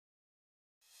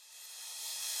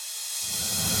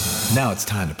Now it's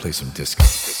time to play some disco.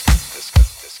 Disco,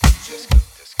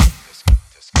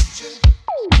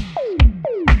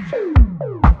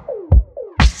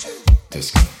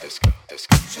 disco,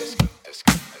 disco, disco, disco,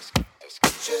 disco,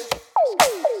 disco,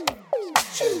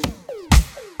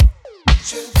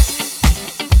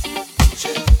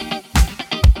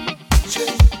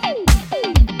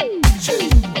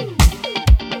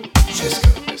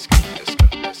 disco, disco,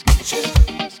 disco,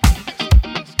 disco,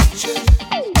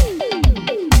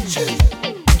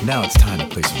 Now it's time to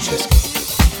play some disco.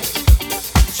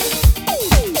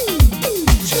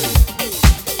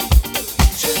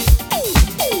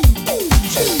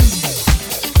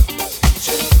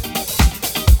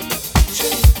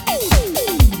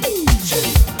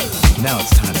 Now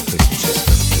it's time to play some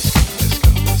disco.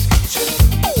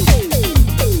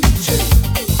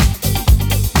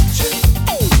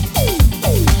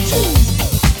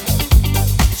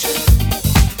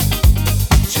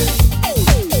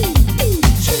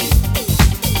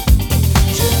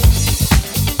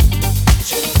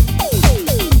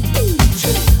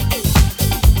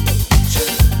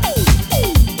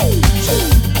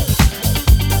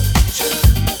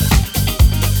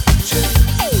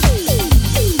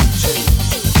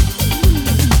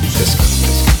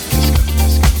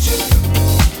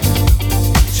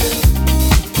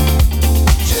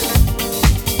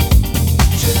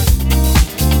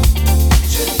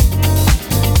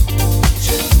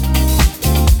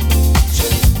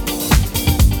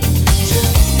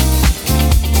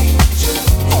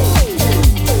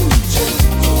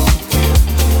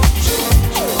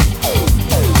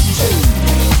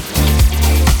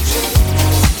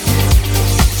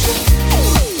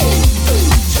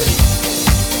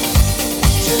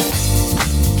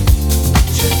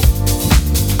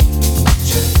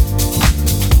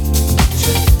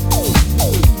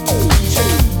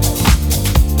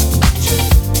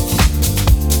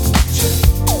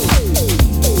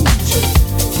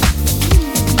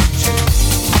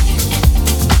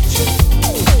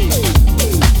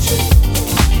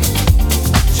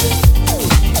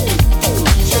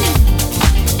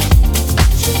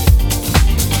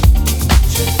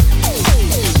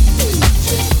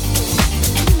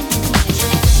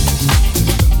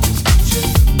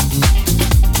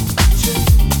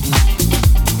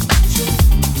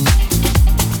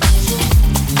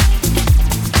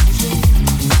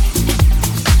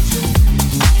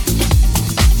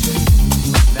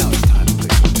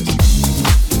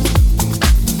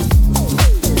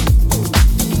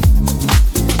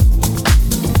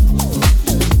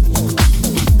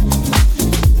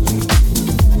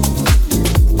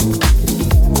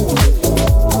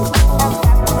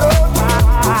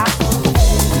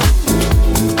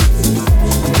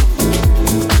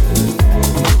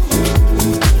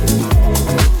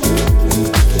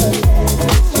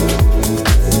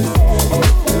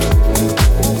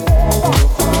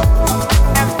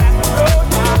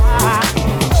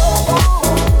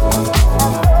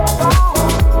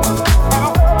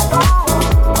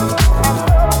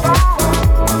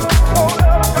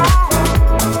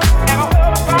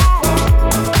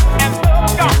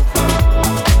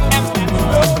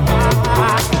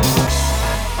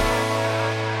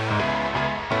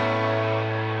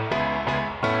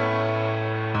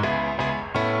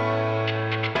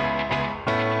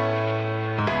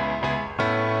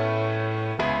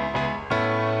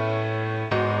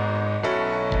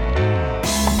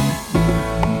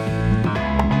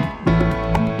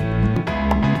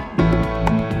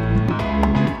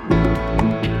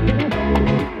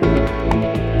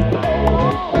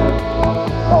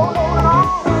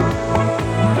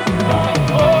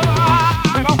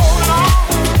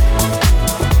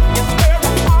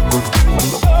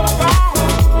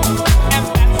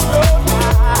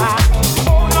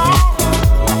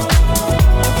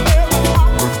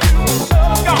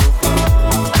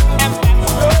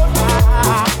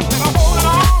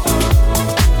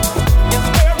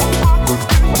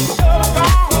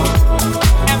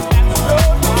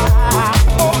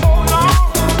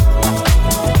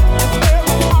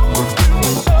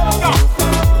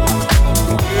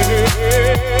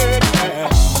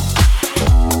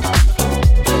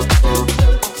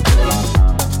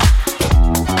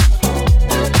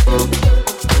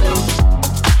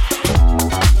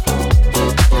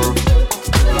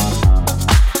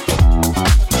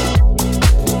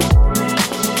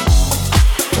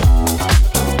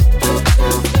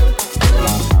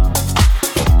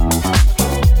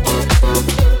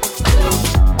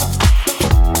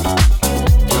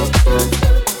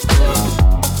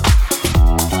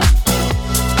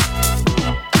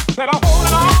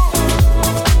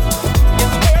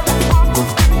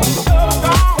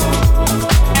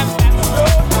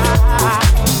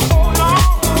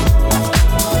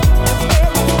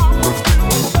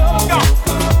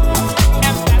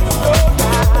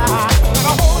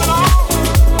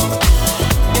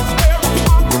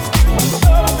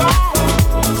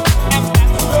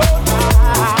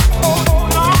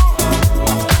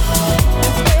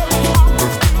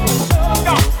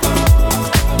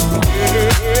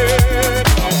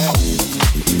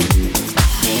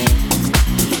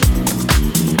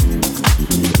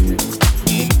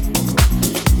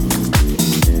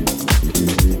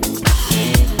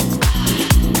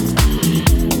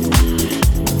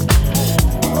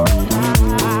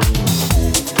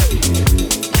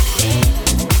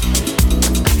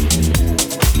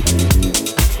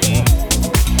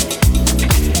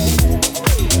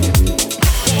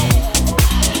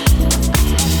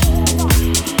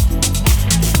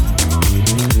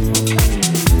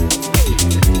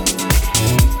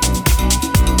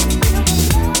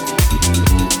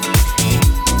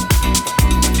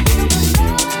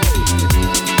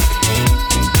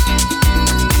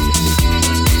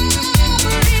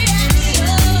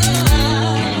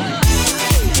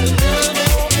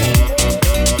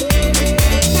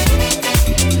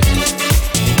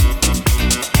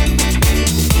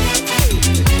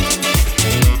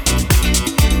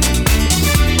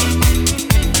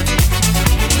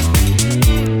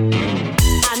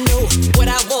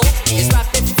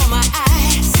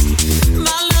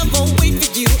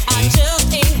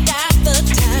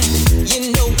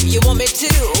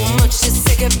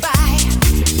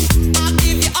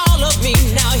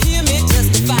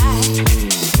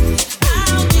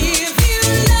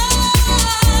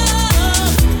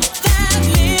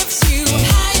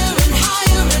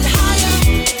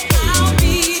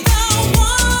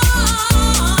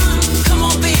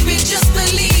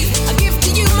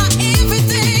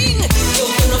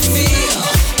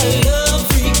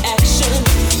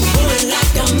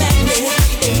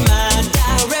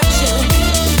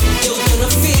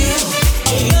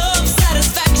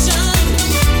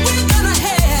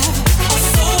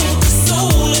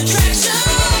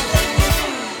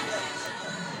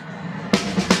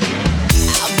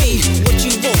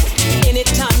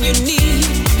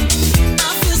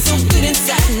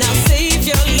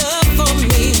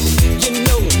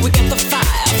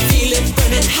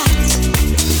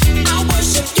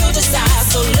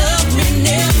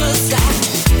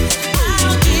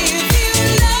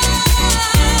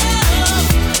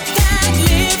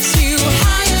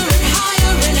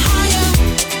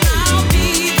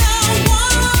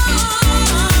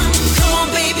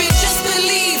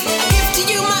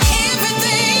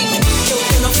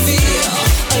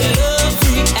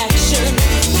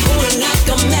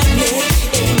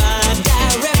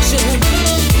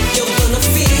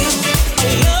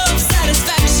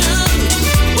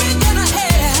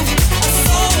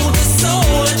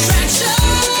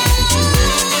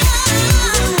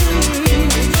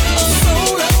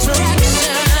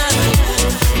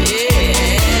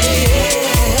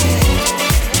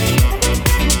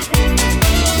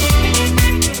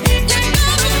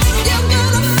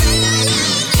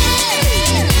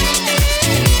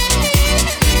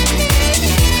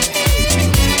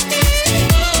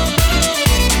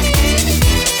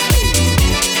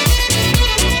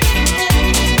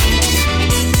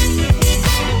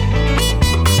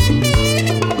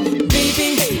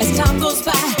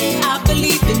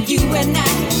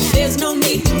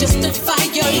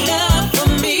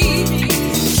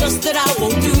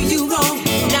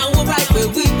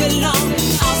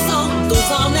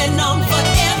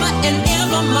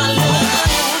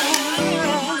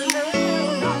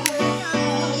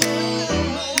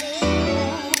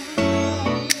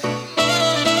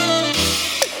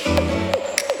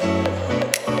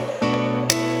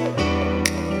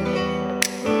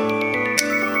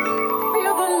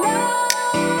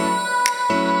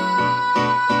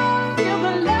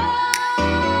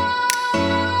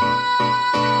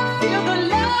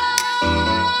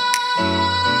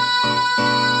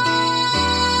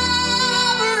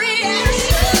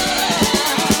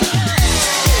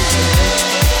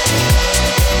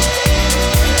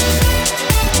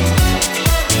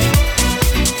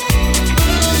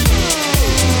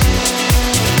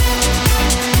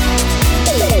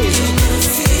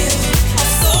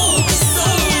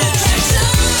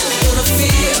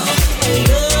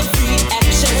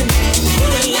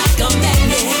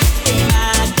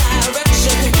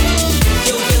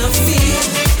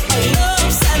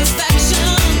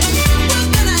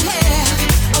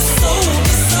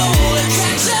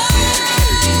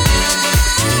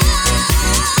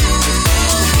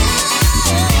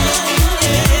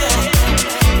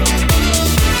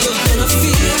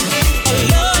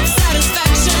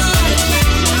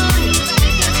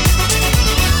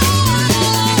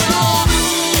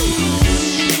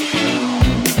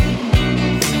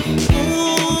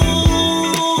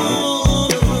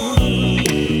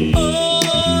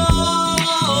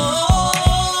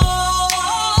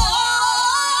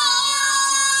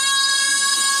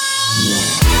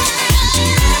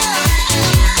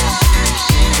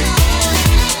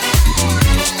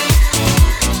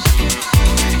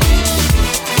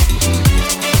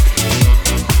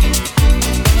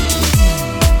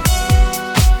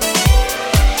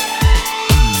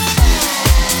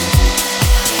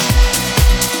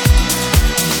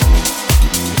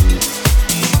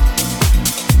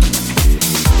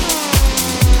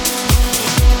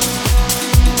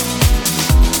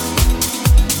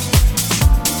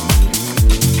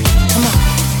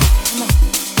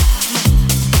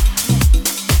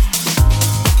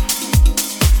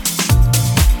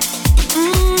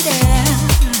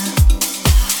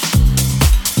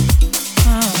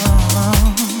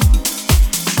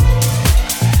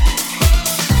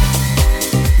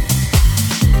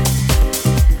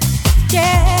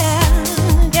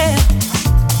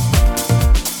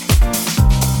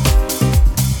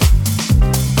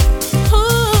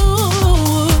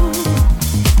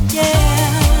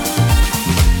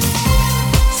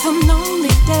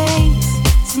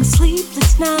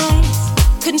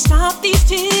 these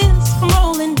tears from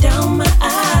rolling down my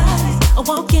eyes. A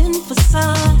walking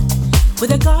facade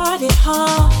with a guarded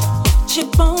heart,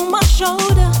 chip on my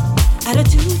shoulder,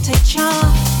 attitude take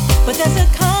charge. But there's a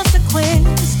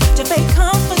consequence to fake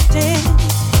confidence.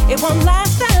 It won't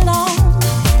last that long.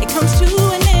 It comes to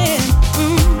an end.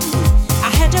 I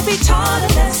had to be taught a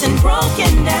lesson,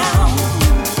 broken down,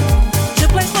 to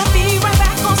place my feet right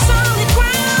back on solid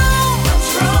ground. I'm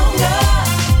stronger,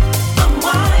 I'm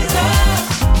wiser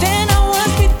than I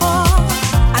was before.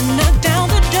 I knocked down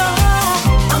the door.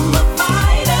 I'm a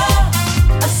fighter,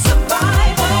 a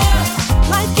survivor.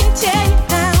 Life can tear you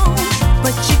down,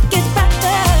 but you get back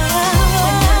up.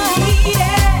 When I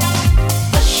needed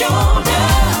a shoulder,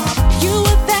 you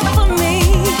were there for me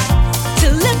to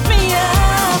lift me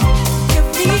up.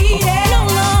 Defeated, no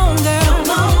longer.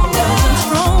 I'm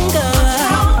stronger.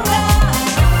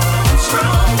 I'm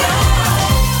stronger.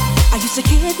 I used to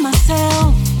kid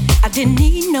myself, I didn't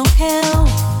need no help.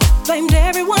 Blamed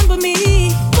everyone but me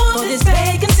for this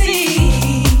vacancy.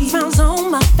 Smiles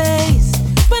on my face,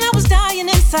 but I was dying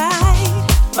inside.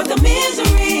 But the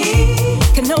misery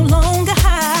can no longer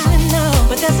hide, no.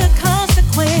 But there's a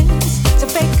consequence to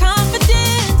fake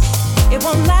confidence. It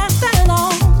won't last that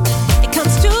long. It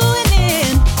comes to an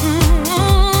end.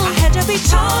 I had to be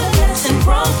taught a lesson,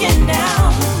 broken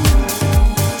down,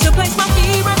 to place my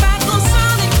feet right back on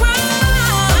solid ground.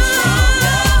 I'm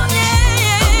stronger,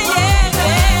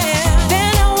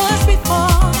 than I was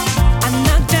before. I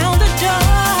knocked down the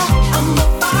door. I'm a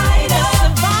fighter,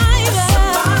 a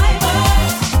survivor.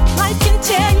 Life can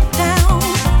tear you down,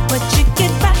 but you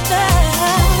get back up.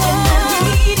 When I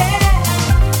needed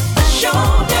a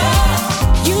shoulder,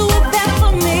 you were there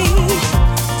for me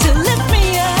to lift me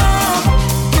up.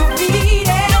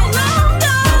 Defeated, no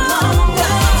longer.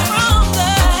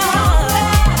 Stronger.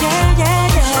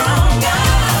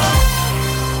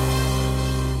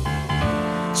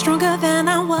 Stronger than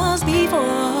I was before.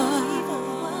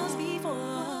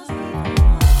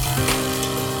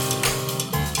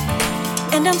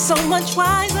 And I'm so much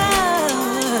wiser.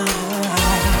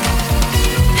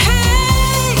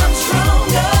 Hey, I'm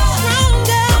stronger.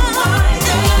 I'm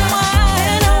wiser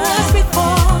than I was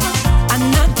before. I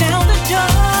knocked down the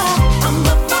door. I'm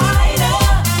a fighter,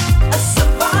 a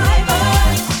survivor.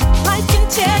 Life can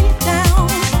tear you down,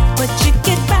 but you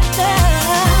get back up.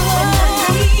 When I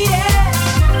needed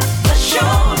a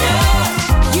shoulder,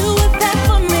 you were there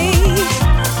for me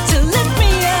to lift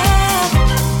me up.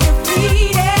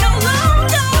 Defeated, no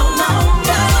longer.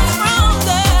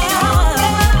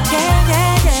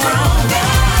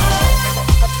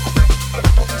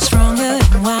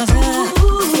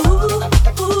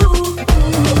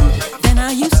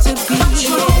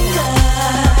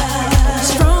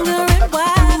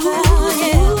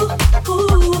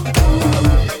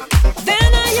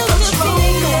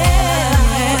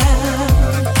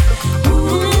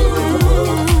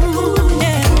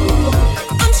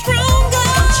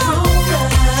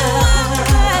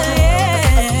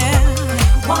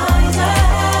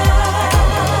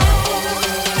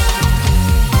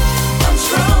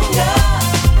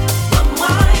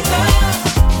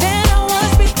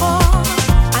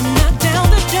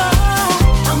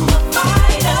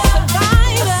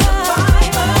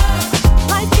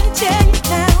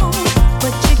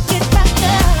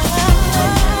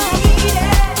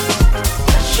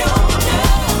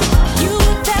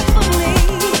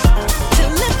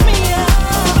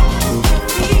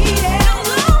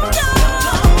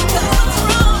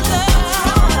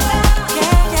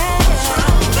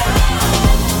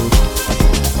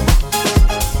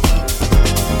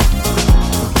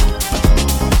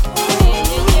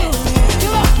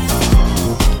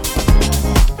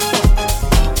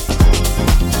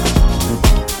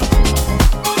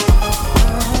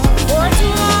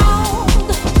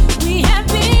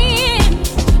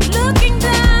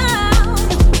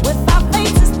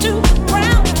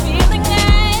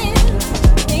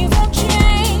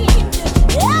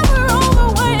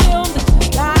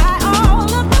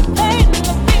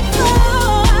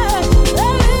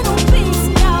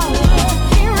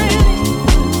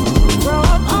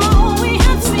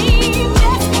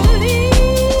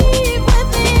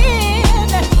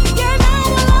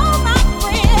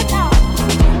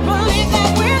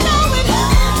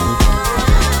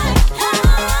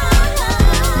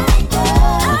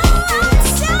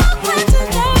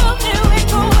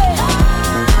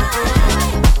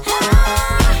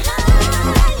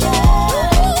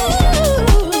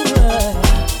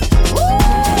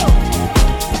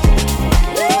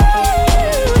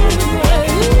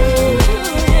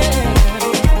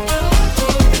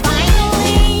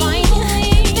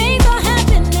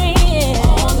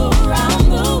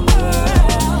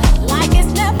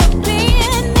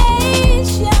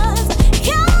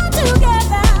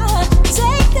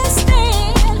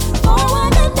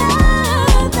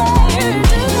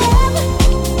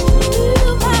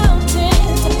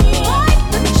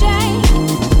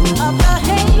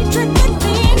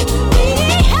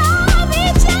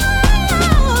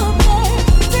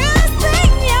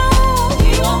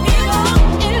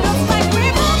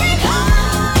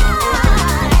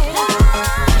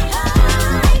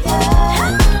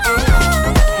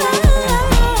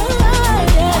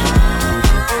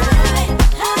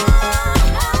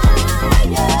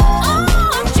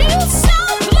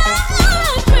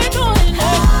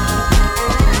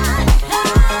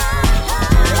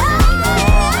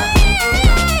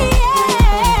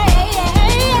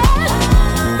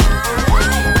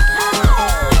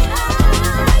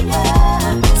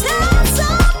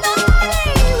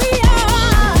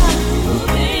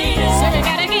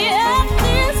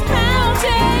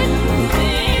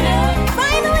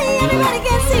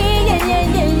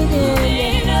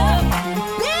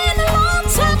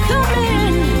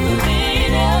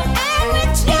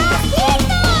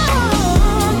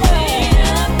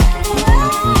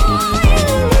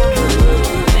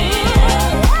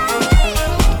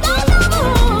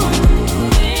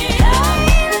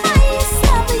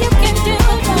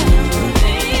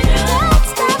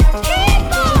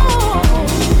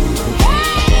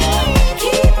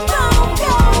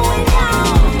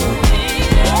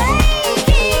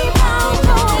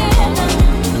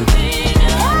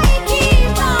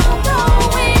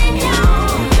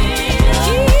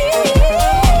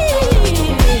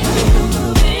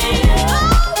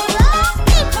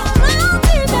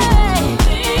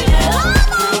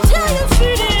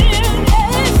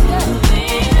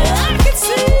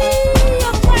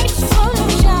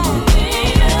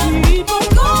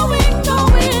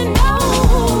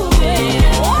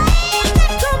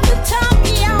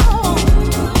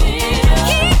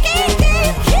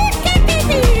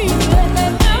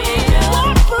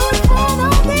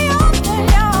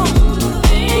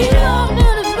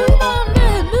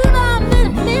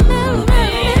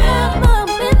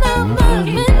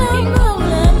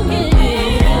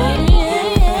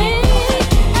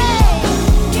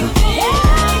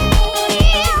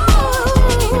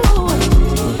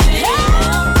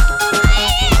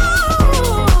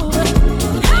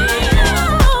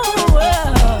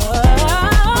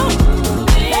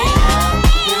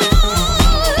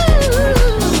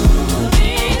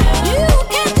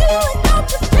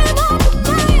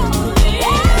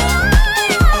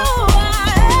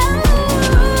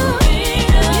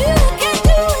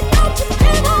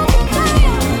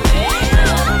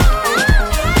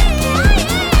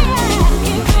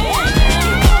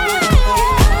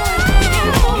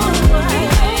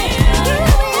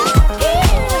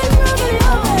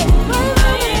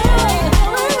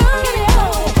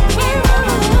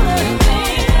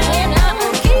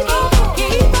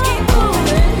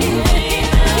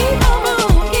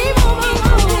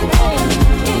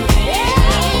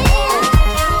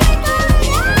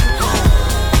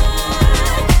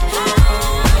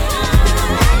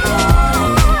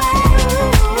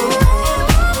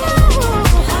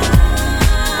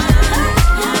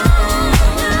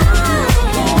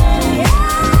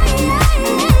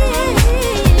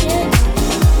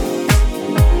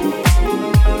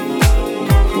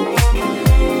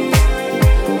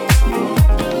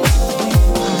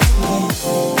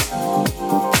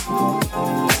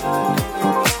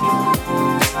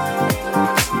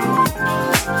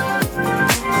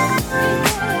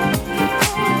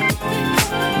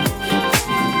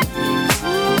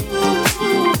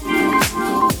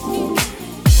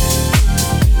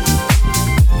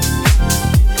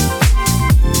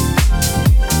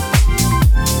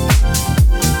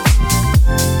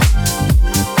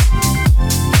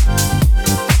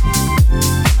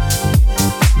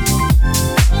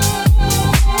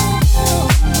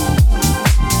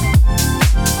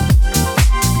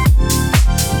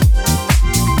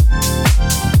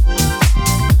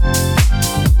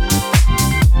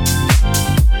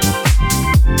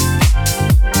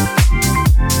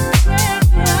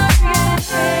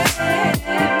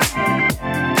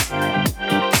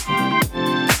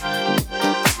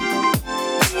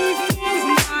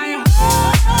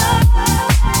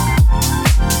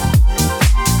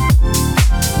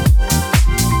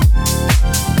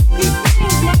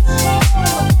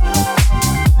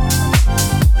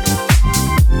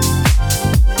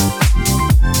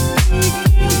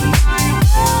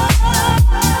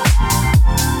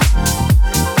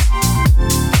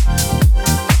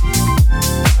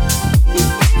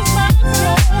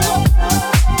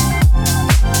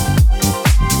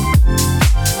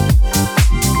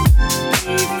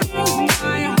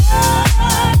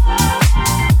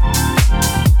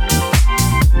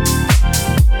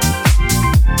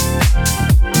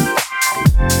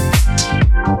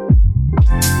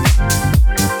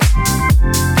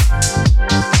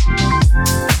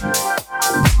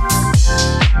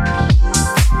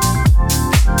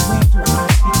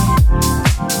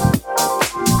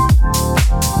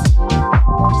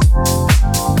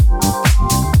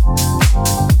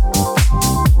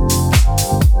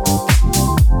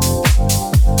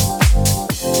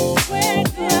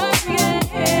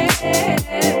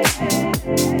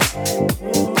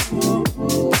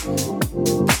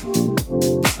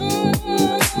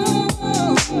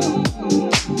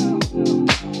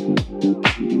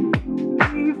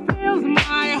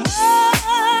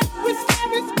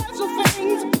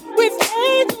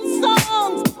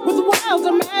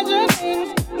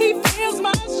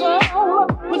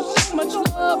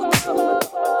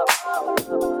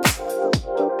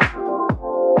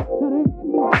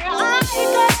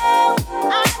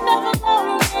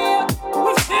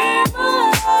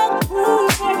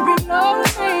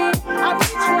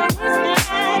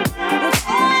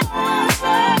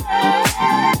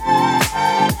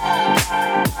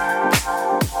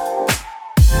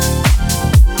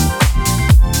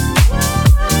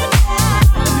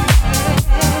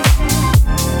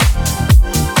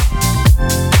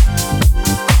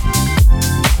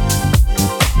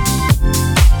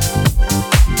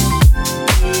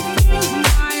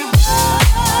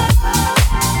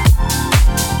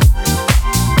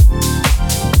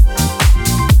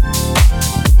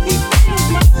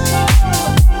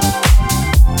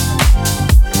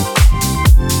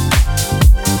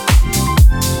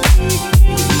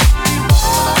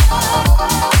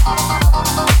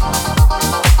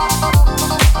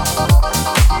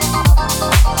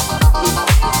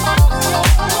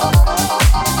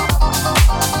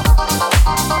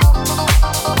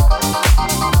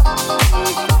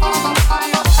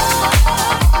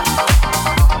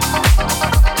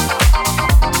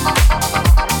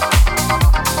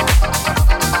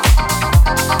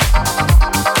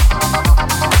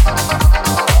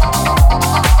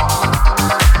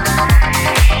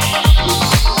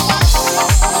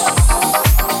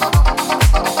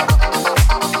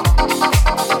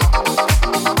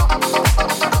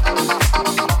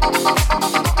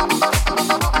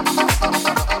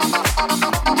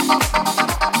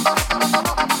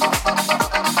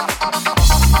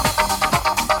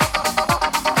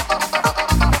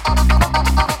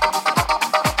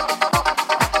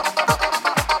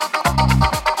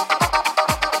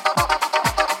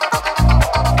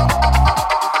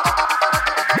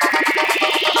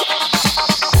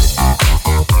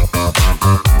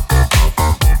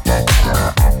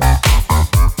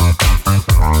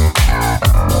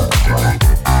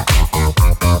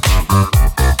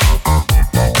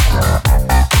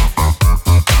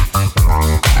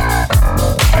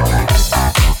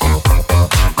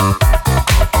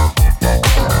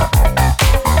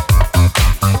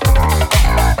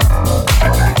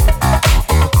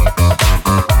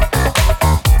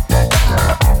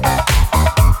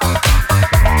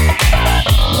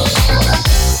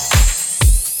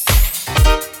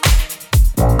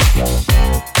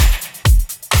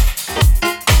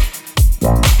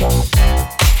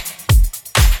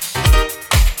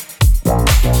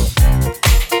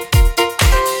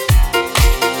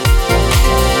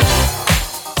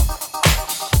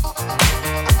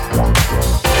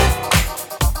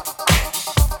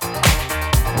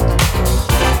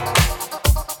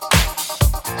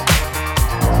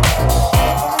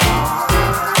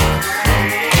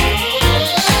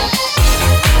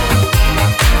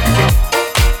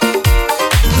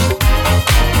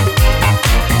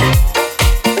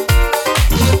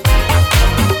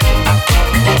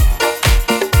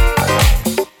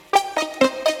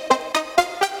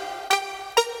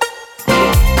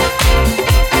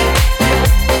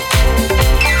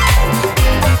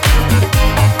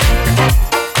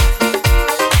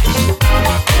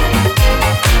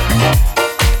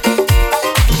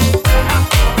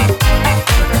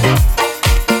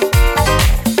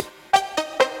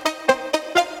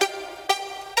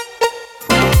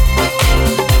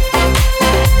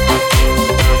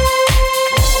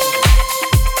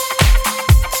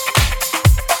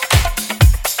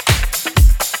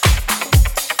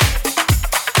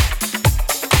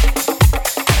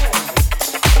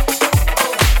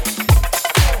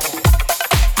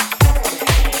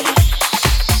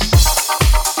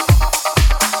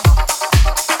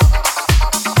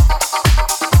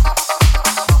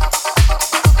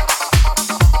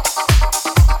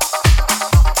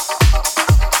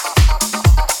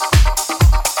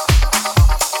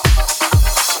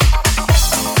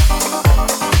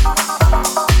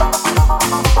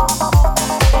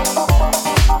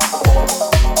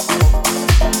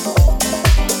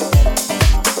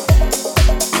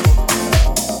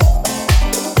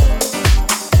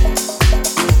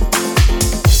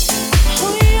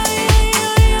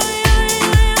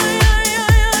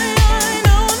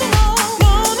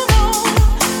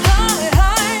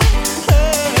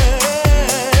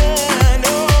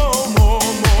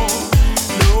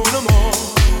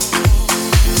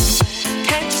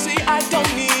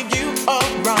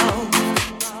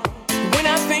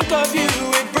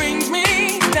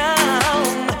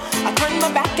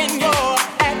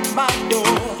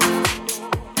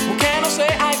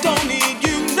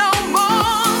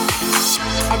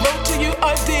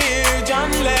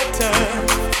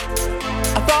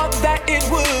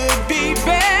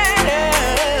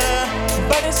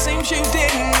 things you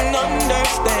didn't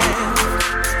understand.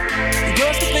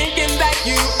 You're still thinking that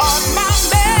you are my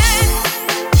man.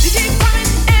 You keep coming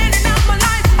in and out my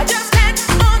life. I just can't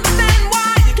understand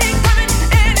why you keep coming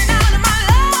in and out of my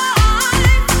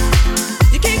life.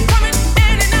 You keep coming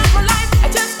in and out my life. I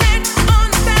just can't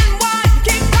understand why you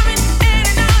keep coming in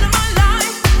and out of my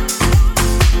life.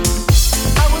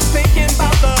 I was thinking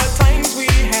about the times we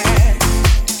had.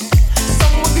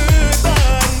 Some were good,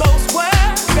 but most were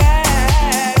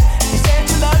bad. You said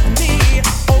you loved me.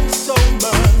 Oh,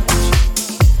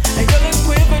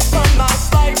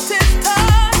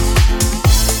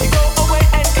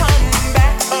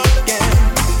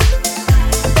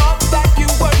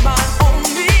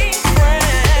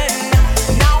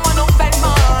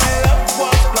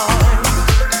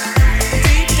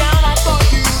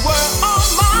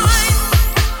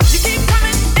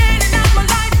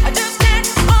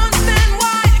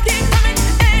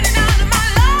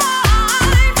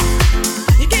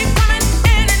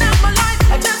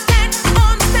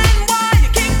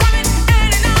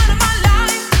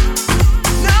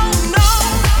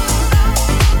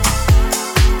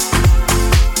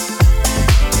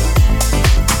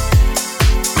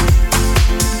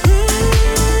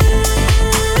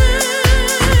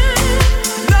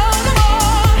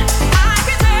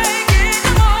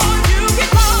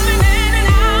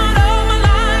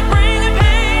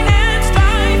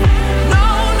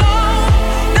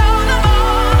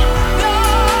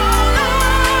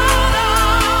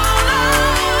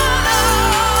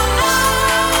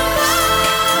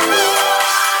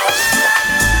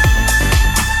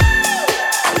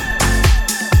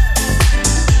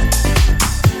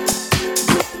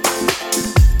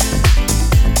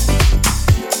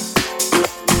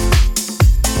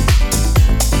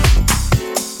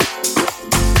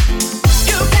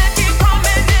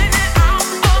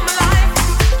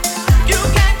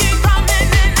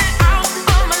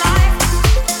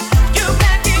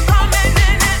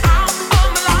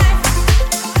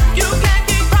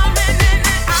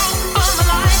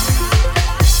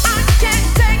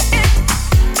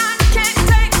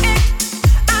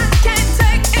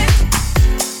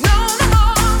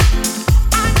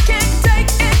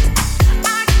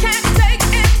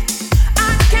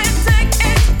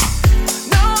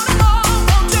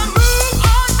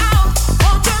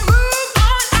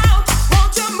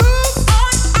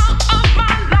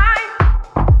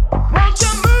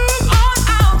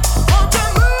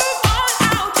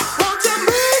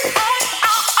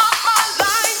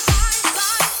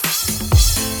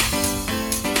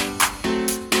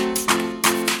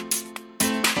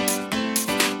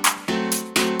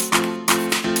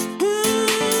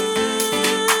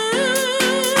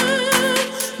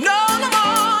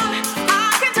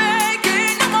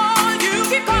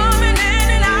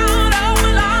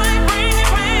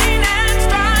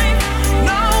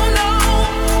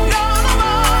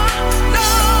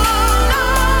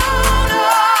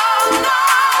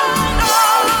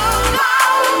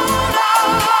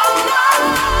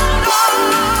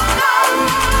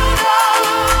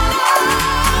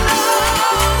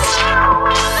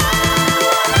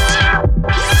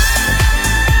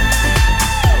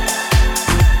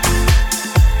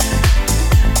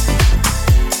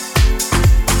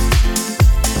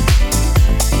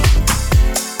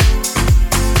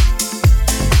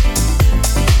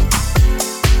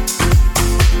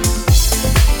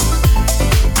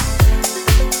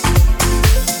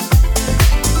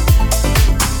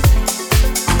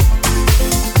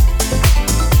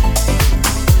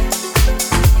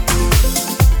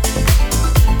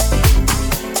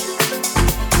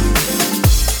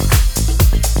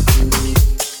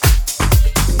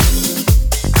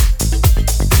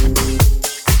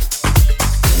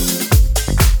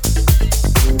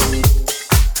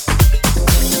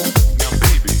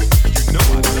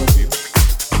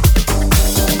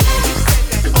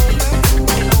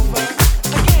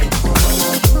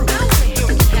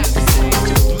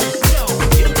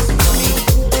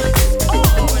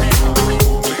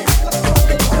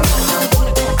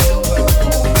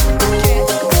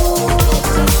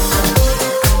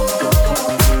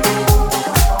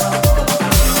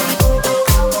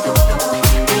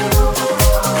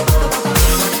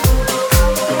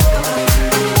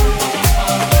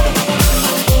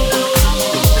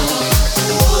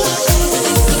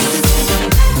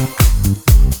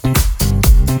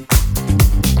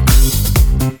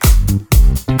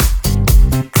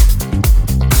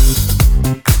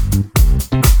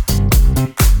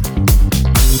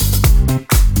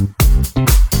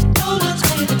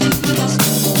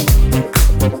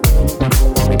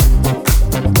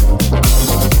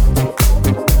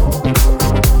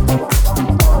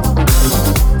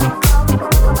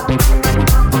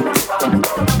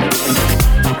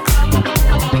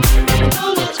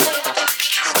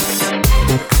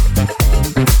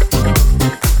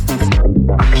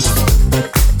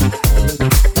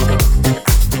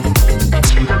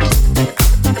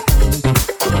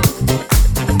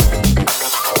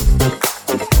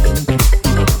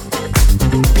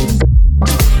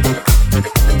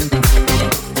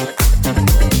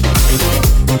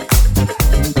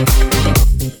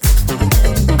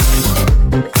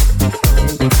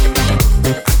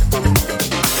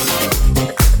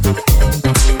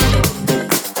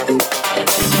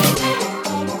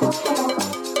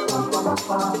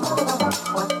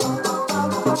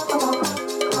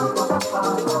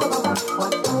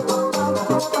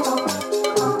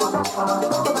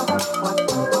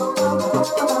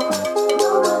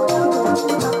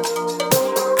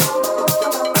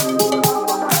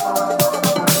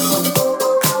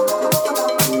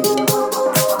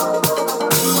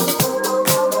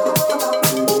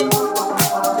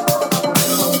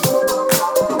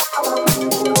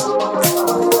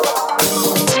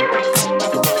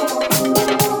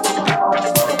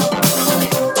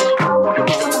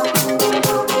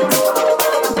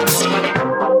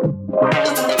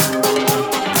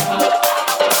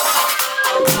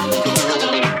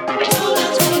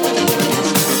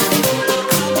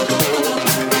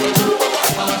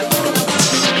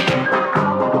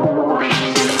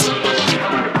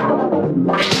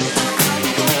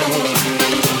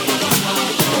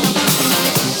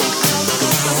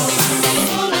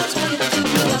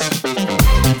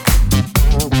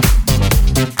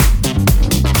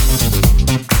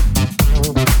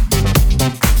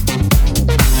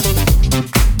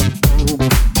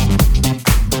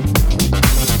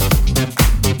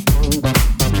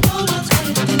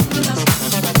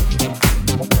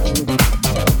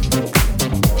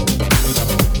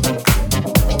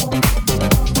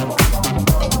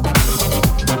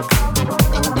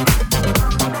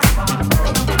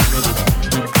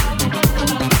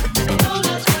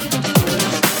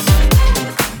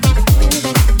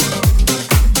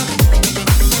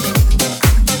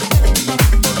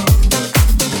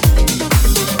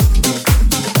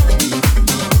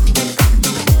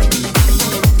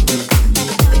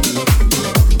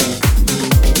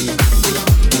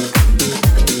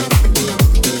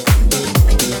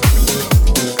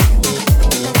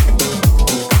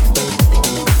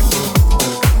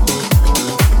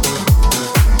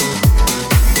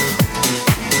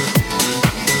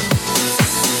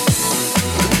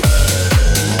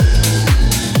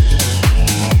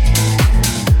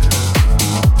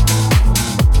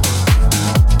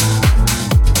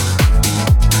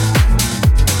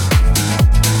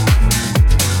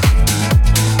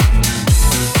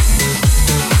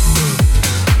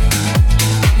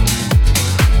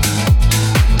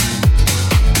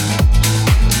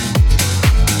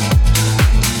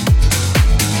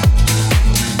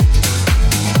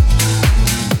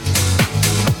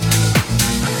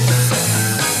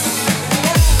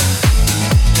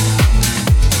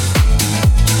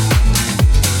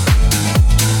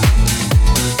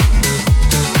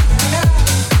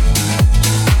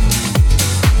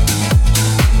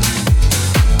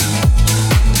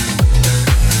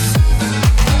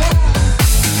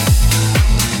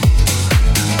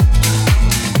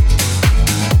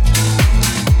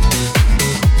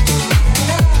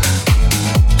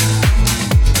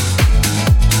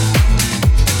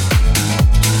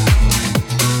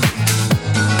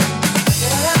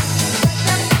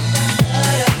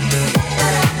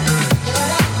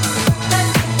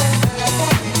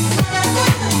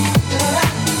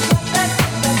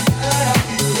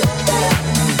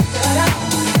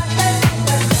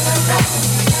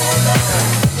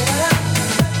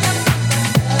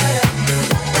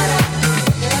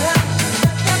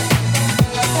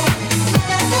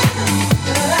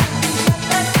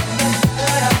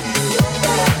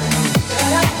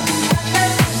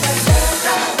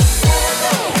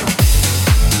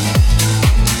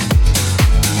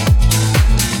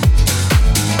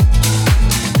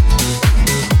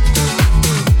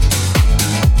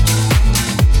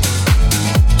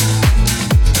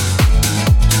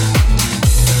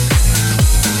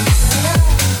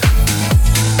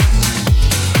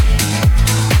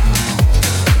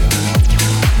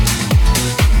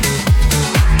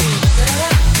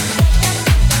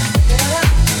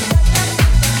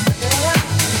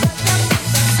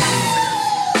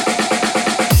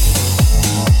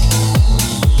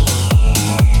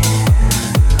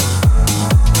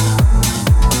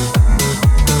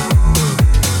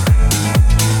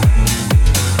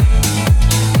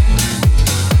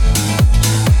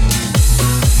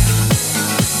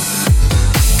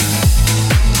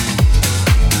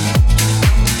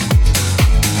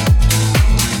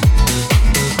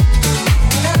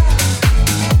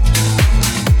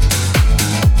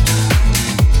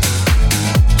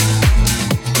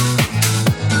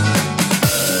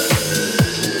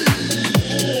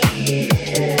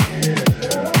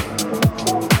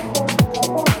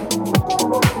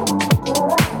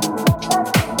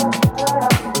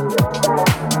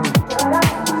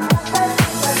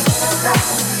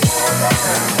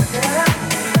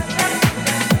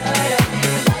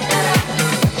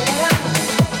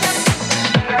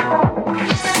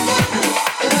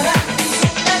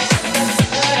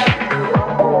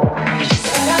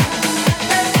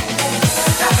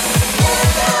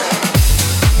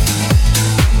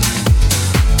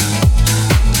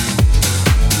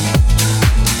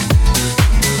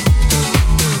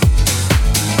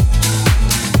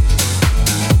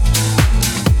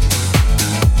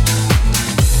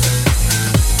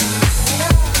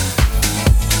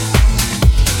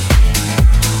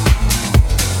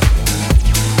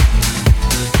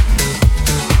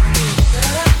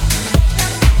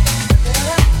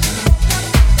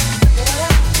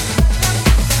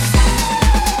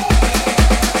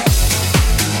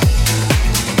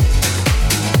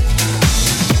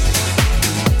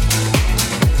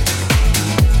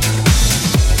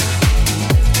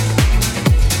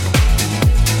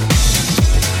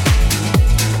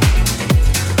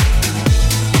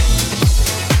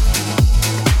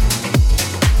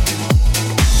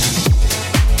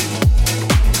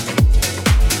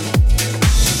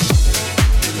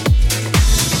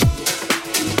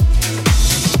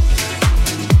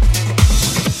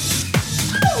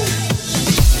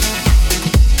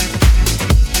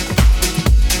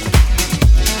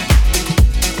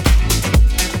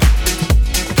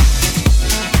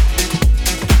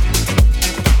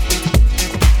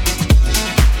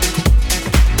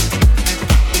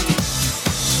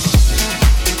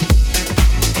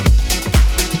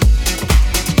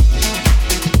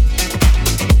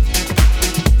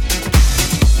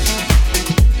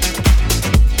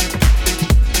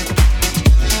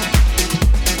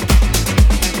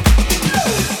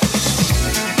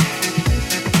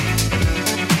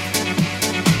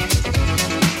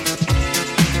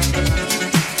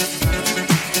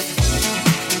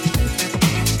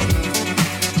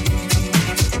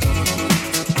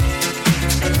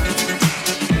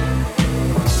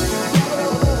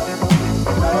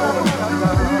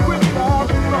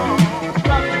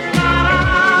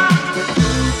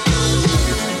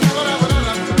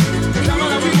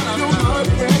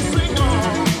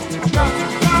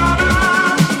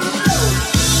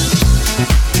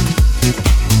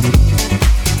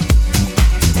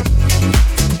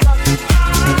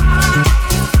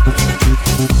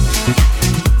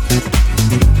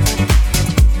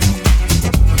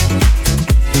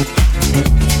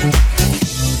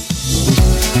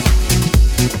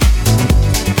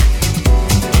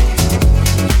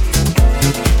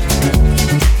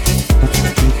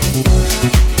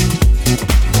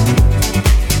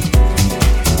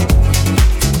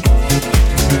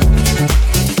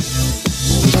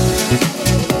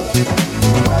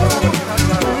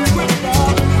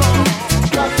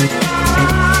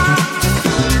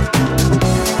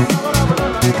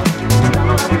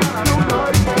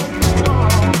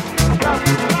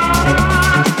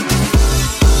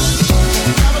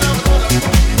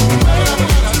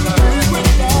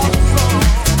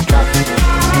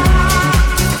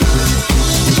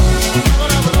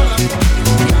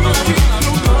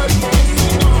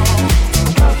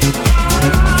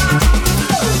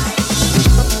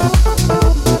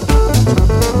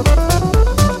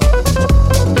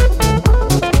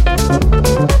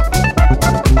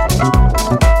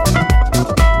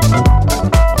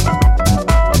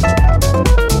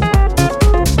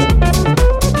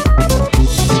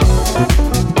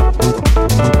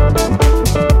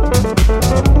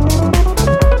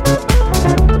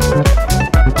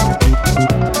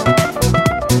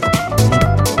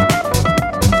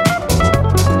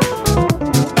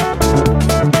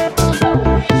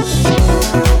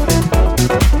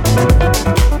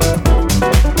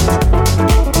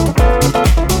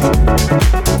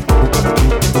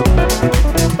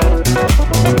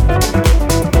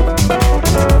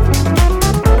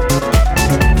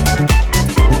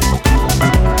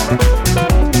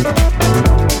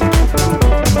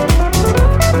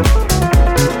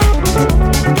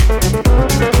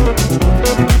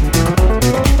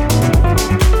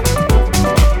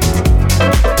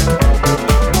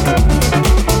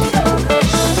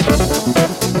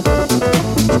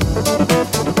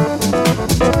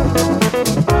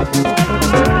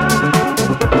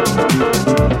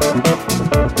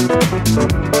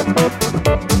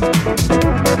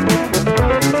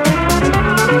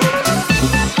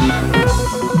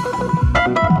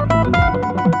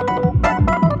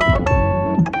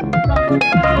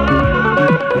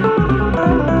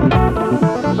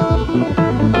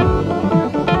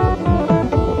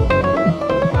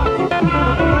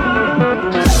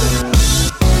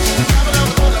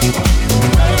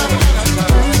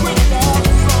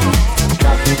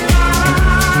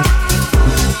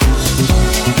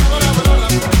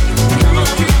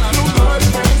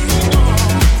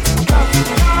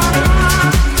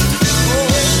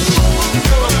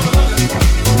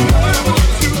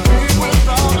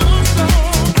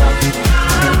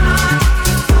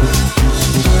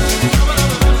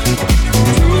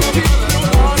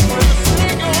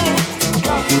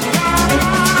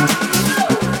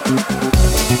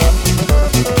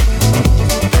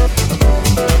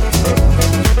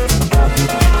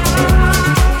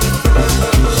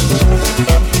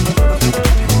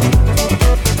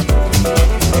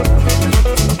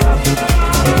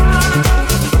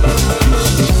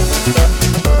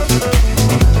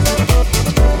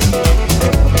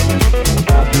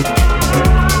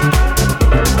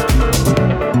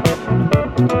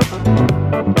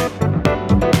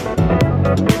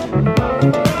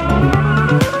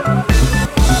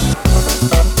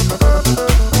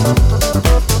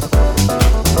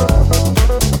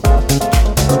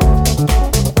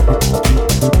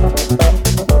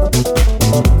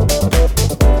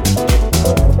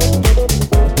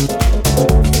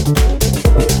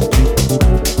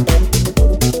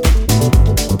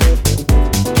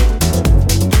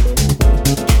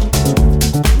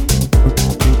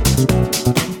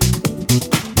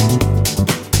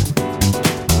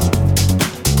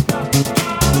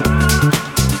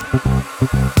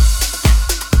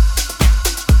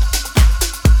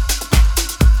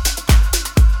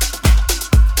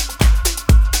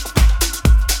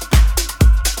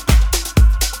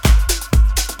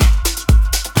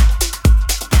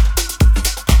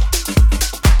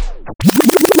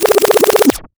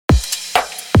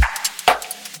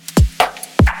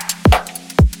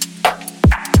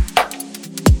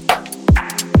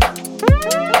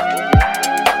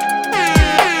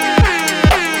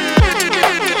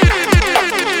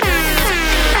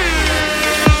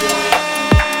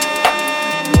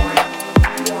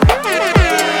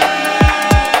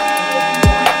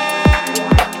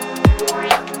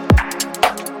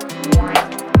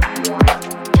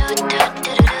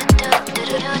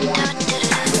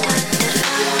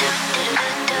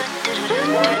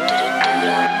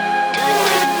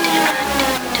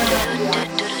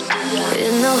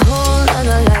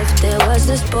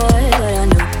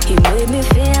 He made me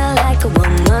feel like a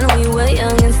woman. We were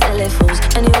young and silly fools.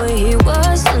 Anyway, he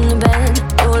was in the band,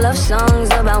 full of songs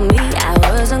about me. I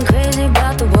wasn't crazy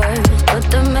about the words, but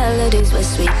the melodies were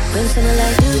sweet. When something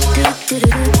like do do do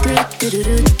do do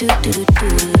do do do do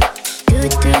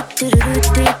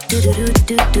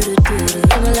do do do.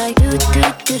 Coming like do do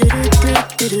do do do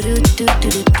do do do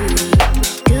do do do.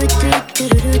 Do do do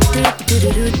do do do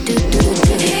do do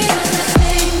do. He used to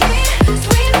sing me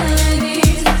sweet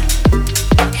melodies.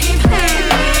 He played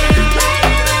me, made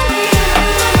me believe it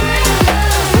was real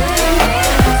love.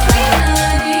 Sweet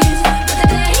melodies, but the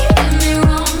day he did me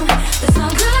wrong, the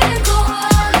song couldn't go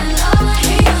on and on.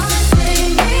 He used to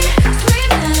sing me sweet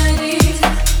melodies.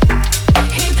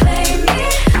 He played me,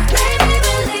 made me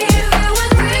believe it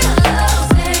was real love.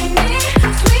 Sang me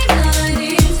sweet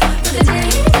melodies, but the day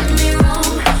he did me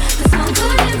wrong, the song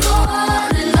couldn't go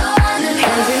on and on and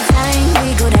on. Every time we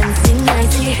go dancing, I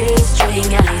see his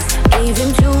straying eyes. Gave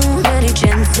him too many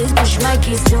chances, pushed my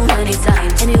keys too many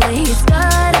times. Anyway, he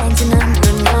started acting up,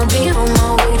 and I'll be on my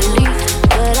way to leave.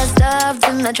 But I stopped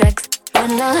in my tracks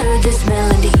when I heard this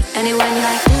melody, and it went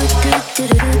like do do do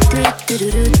do do do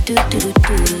do do do do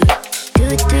do. Do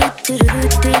do do do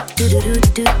do do do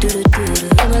do do do do.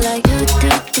 Coming like do do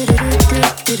do do do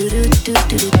do do do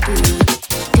do do do.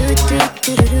 Do do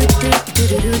do do do do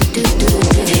do do do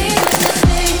do. He used to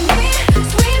sing me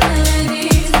sweet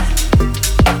melodies.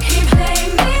 He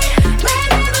played me,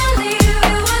 made me believe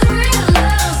it was real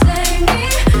love. Sang me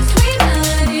sweet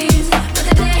melodies, but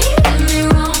the day he did me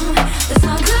wrong, the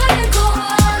song couldn't go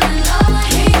on and on.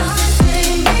 He used to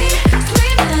sing me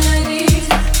sweet melodies.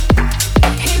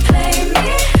 He played me,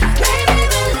 made me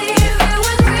believe it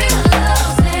was real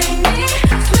love. Sang me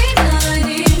sweet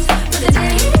melodies, but the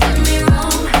day he did me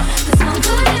wrong, the song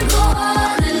couldn't go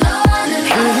on and on and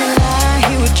on. He would lie,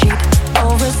 he would cheat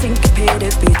over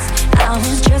syncopated beats. I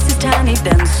was just a tiny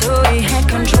dance, so he had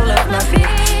control of my feet.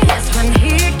 Yes, when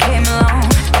he came along,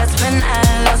 that's when I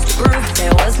lost the groove.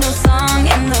 There was no song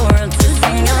in the world to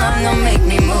sing along or make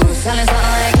me move. Sounding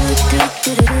like do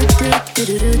do do do do do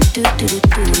do do do do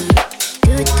do.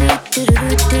 Do do do do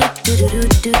do do do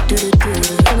do do do do.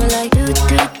 Coming like do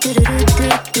do do do do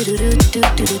do do do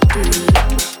do do do.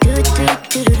 Do do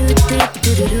do do do do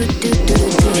do do do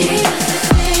do. He used to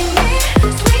sing me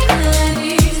sweet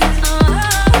melodies.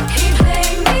 He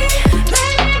played me,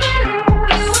 made me believe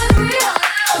it was real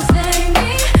love. Sang me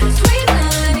sweet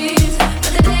melodies,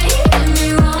 but the day he did me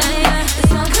wrong, the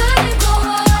song couldn't go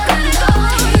on and on.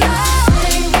 He used to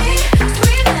sing me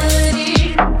sweet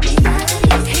melodies.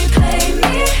 He played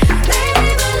me, made me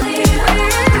believe it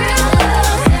was real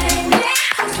love. Sang me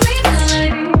sweet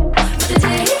melodies, but the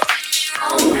day he did me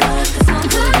wrong, the song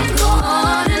couldn't go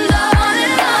on and on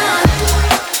and on.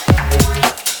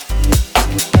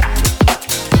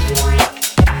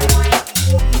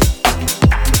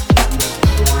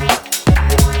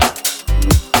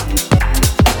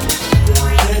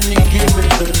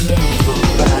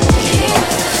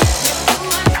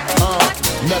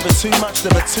 Never too much,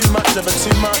 never too much, never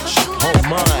too much. Oh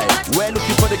my, we're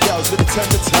looking for the girls with a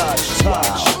tender touch.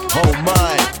 Oh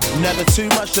my, never too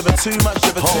much, never too much,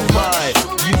 never too much.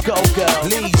 You go, girl,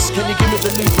 please, can you give me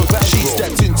the loop of that? She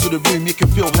stepped into the room, you can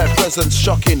feel her presence,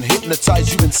 shocking,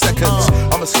 hypnotize you in seconds.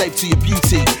 I'm a slave to your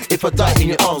beauty. If I die in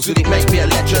your arms, would it make me a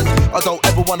legend? I don't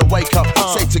ever wanna wake up.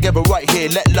 Say together right here,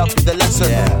 let love be the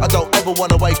lesson. I don't ever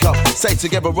wanna wake up. Say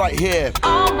together right here.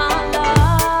 All my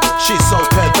love. She's so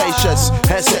curvaceous,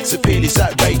 her sex appeal is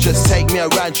outrageous. Take me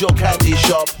around your candy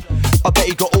shop, I bet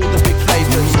you got all the big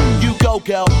flavors. You go,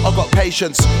 girl, I got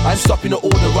patience. I'm stopping at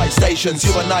all the right stations.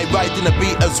 You and I riding the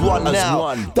beat as one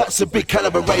now. That's a big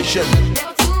calibration.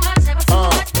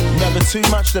 Never too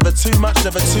much, never too much,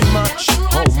 never too much.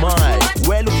 Oh my,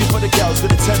 we're looking for the girls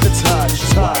with a tender touch.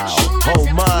 Oh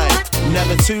my,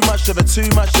 never too much, never too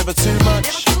much, never too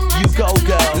much. You go,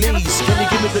 girl, please, can you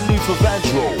give me the Luther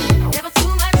Vandross? Never too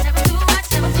much, never too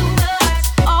much, never too much.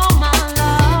 All my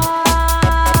love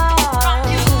from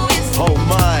you is oh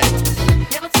my.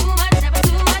 Never too much, never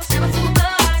too much, never too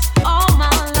much. All my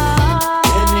love.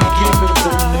 Can you give me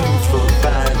the Luther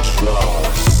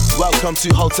Vandross? Welcome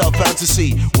to Hotel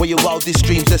Fantasy, where your wildest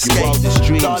dreams escape.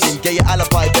 Darling, get your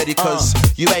alibi ready, cause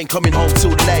you ain't coming home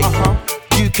till late.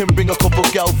 You can bring a couple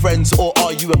girlfriends, or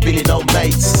are you a Billy no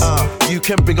mates? You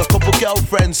can bring a couple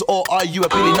girlfriends, or are you a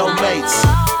Billy no mates?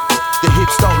 The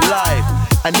hips don't lie,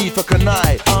 and neither can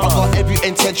I. I got every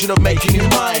intention of making you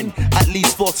mine, at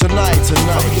least for tonight.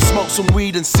 And we can smoke some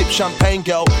weed and sip champagne,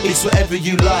 girl. It's whatever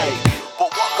you like.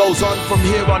 But what goes on from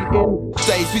here on in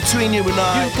stays between you and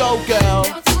I. You go, girl.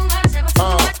 Never too much, never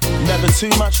Never too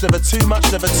much, never too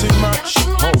much, never too much.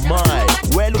 Oh my,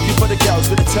 we're looking for the girls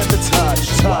with a tender touch.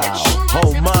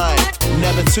 Oh my,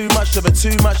 never too much, never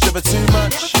too much, never too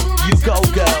much. You go,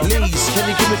 girl. Please, can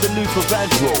you give me the Luther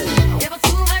Vandross? Never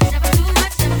too much, never too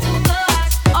much, never too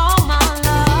much. All my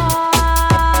love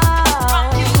from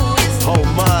you is oh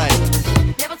my.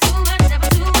 Never too much, never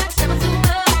too much, never too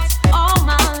much. All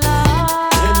my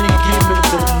love. Can you give me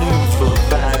the Luther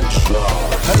Vandross?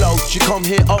 Hello, do you come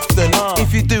here often?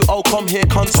 If you do, oh come here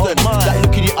constant. That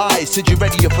look in your eyes said you're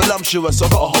ready, you're voluptuous. I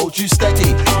gotta hold you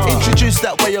steady. Introduce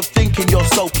that way of thinking, you're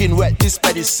soaking wet, this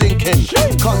bed is sinking.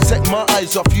 Can't take my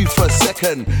eyes off you for a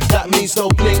second. That means no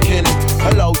blinking.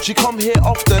 Hello, do you come here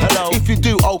often? If you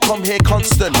do, oh come here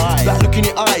constant. That look in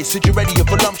your eyes said you're ready, you're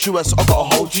voluptuous. I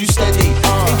gotta hold you steady.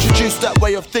 Introduce that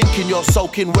way of thinking, you're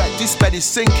soaking wet, this bed is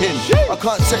sinking. I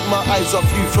can't take my eyes off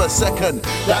you for a second.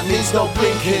 That means no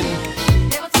blinking.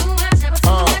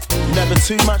 Never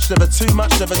too much, never too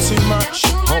much, never too much.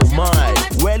 Oh my,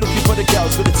 we're looking for the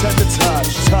girls with a tender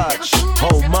touch.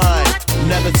 Oh my,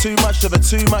 never too much, never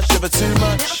too much, never too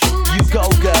much. You go,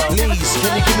 girl. Please,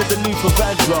 can you give me the Luther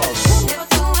Vandross?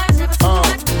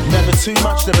 Never too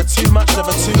much, never too much,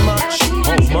 never too much.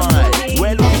 Oh my,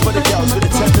 we're looking for the girls with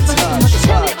a tender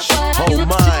touch. Oh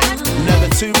my,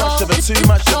 never too much, never too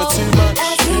much, never too much.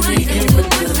 Can you give me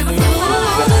the Luther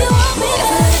Vandross?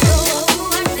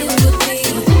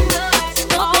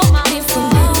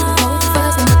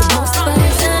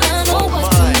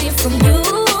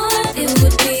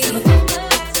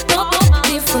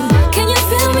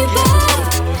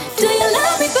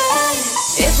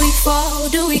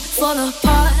 Fall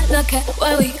apart, look at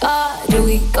where we are. Do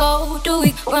we go, do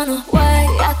we run away?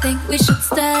 I think we should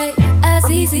stay. As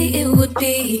easy it would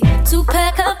be to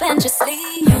pack up and just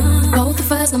leave. Both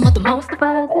of us, I'm not the most of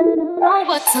us, and I know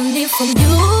what I need from you.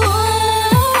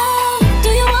 Do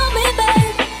you want me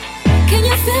back? Can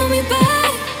you feel me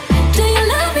back? Do you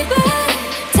love me back?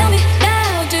 Tell me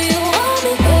now, do you want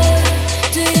me back?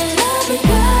 Do you love me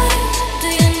back? Do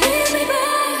you need me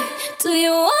back? Do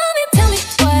you want me? Tell me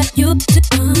what you do.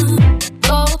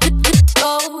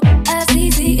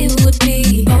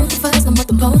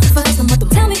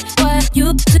 Tell me what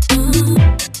you do.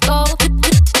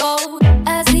 Go,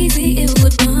 as easy it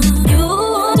would do.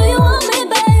 Do you want me,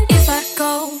 babe? If I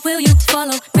go, will you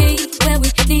follow me where we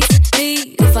need to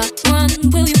be? If I run,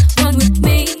 will you run with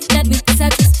me? Let me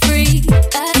set us free.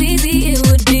 As easy it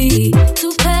would be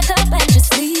to pack up and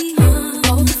just leave.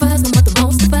 Both of us, I'm not the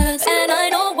most of us, and I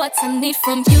know what I need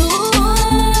from you.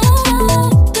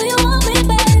 Do you want me,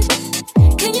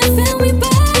 babe? Can you feel me, babe?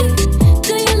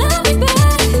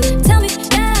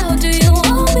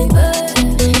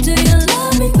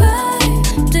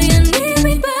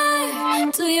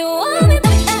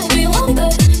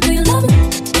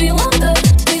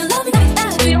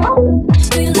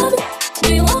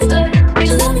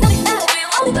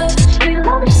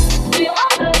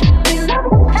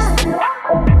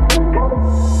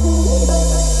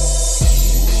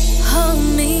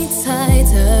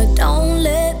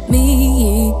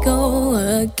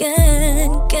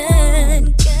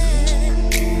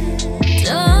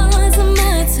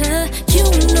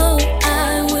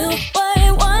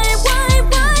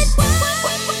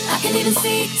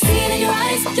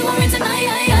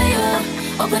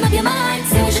 Open up your mind,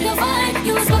 see what you can find.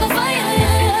 You spark a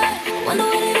fire, wonder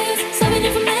what it is. Stopping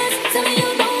you from this, telling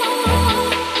you no.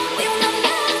 We will never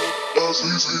know. As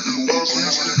easy, as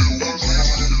easy, as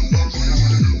easy.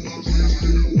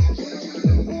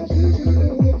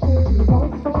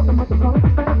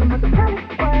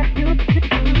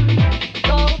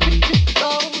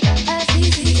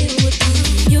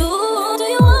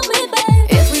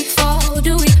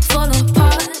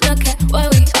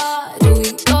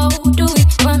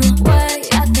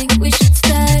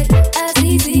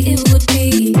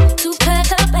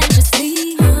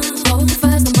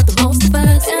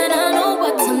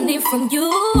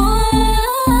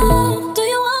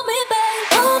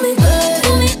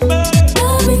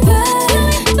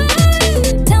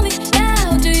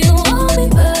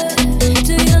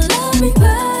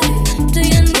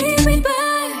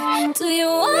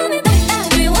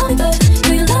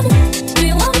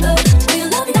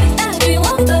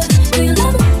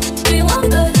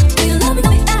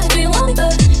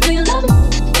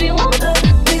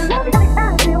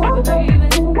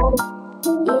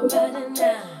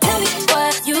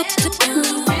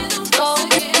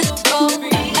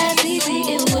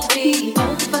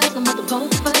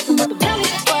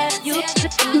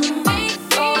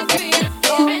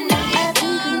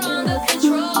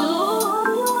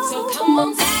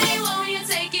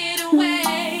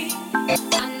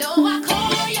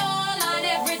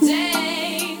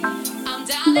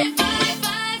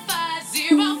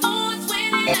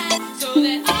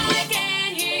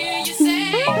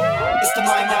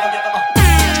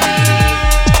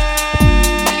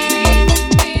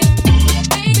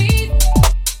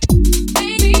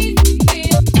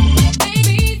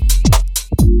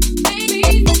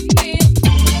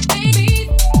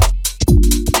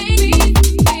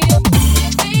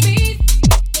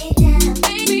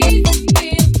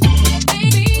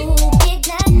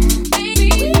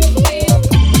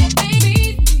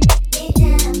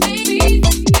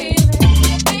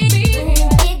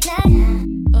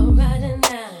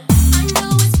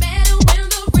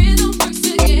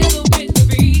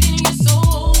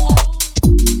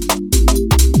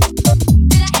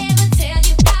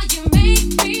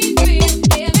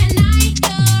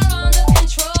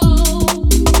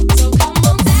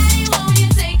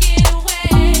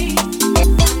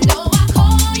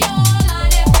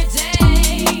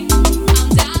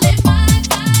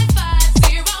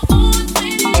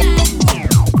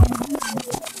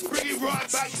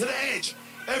 back to the edge.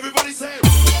 Everybody say.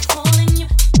 Calling you,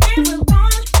 we will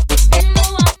run. You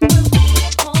know I will.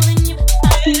 Calling you,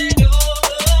 I will.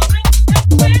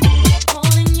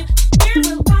 Calling you, we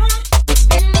will run.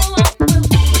 You know I will.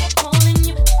 Calling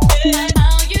you, like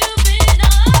how you've been.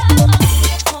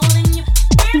 Calling you,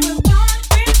 we will run.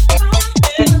 Calling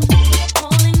you,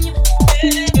 calling you, we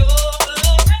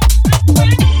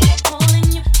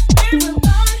will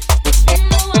run. You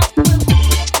know I will.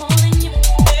 Calling you,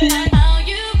 like how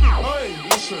you've been. Hey,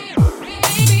 listen.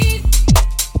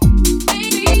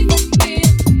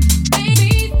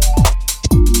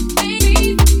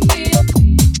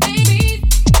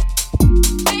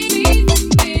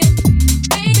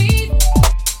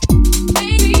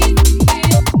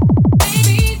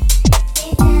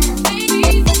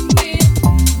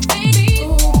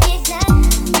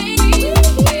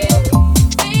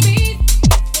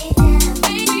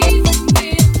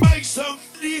 Make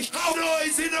some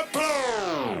noise in the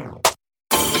pool.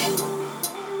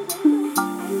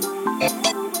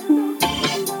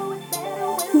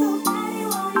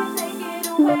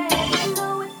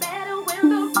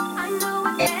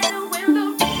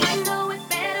 I know it's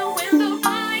better when the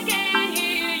I can't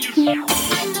hear you.